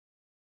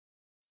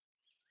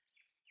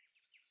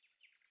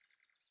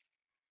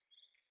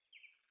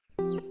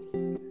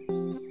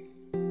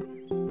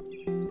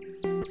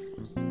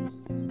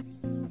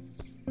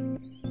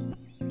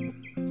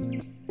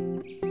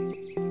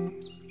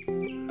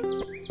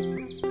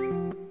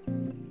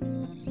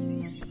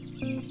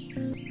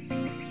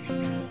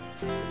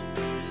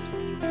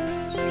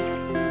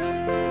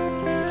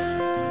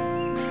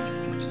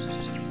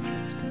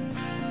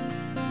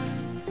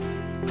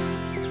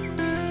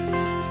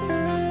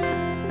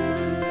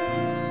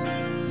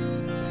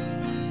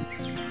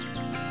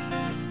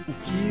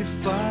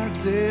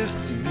Fazer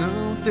se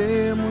não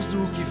temos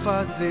o que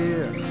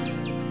fazer?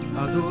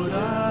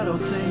 Adorar ao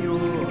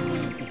Senhor.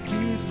 O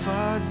que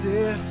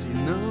fazer se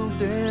não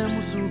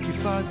temos o que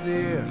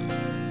fazer?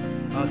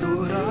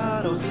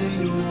 Adorar ao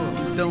Senhor.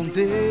 Então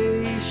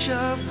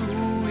deixa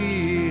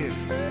fluir,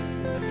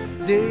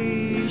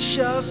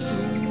 deixa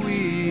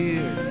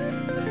fluir,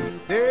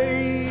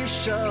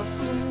 deixa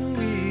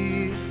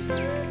fluir,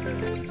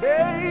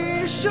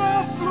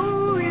 deixa fluir.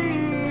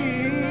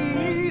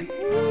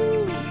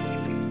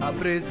 A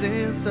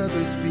presença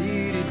do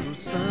Espírito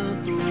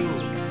Santo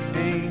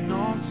em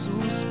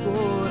nossos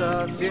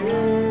corações.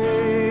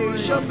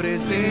 A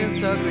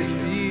presença do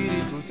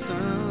Espírito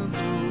Santo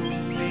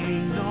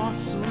em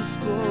nossos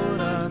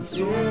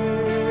corações.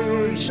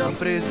 A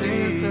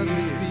presença do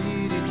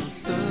Espírito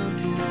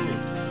Santo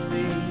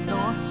em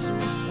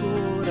nossos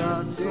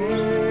corações.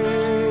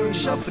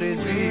 A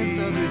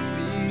presença do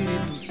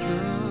Espírito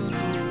Santo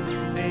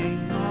em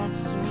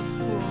nossos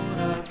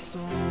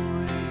corações.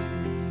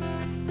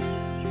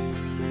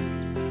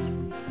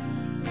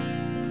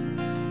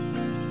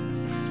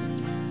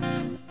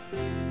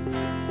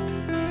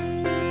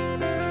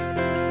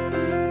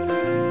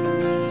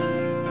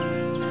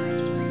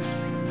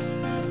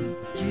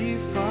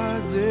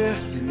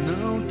 Se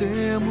não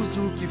temos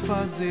o que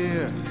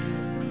fazer?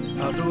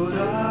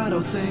 Adorar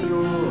ao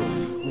Senhor.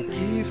 O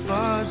que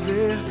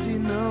fazer se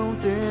não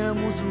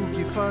temos o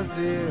que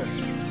fazer?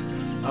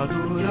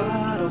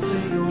 Adorar ao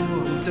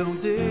Senhor. Então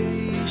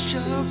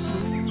deixa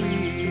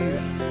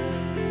fluir,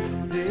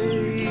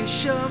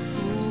 deixa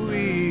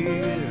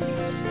fluir,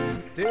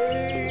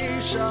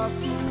 deixa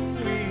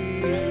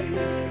fluir,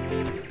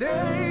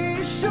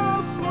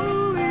 deixa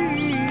fluir.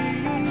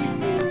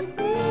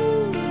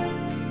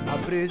 A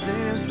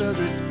presença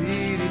do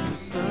Espírito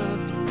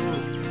Santo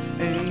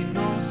em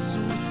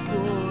nossos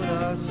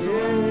corações.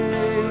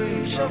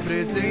 A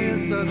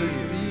presença do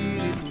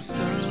Espírito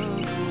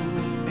Santo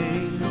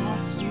em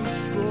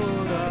nossos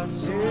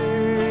corações.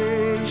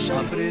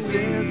 A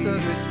presença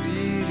do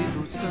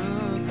Espírito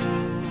Santo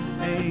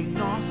em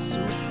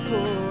nossos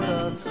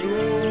corações.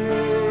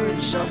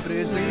 A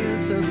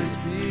presença do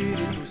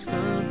Espírito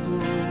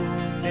Santo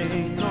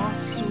em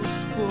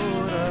nossos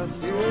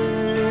corações.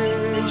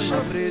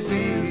 A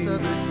presença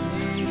do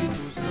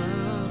Espírito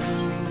Santo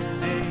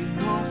em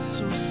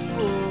nossos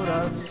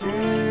corações.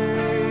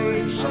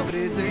 A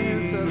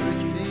presença do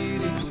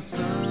Espírito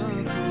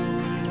Santo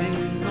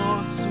em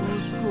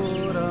nossos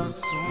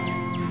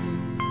corações.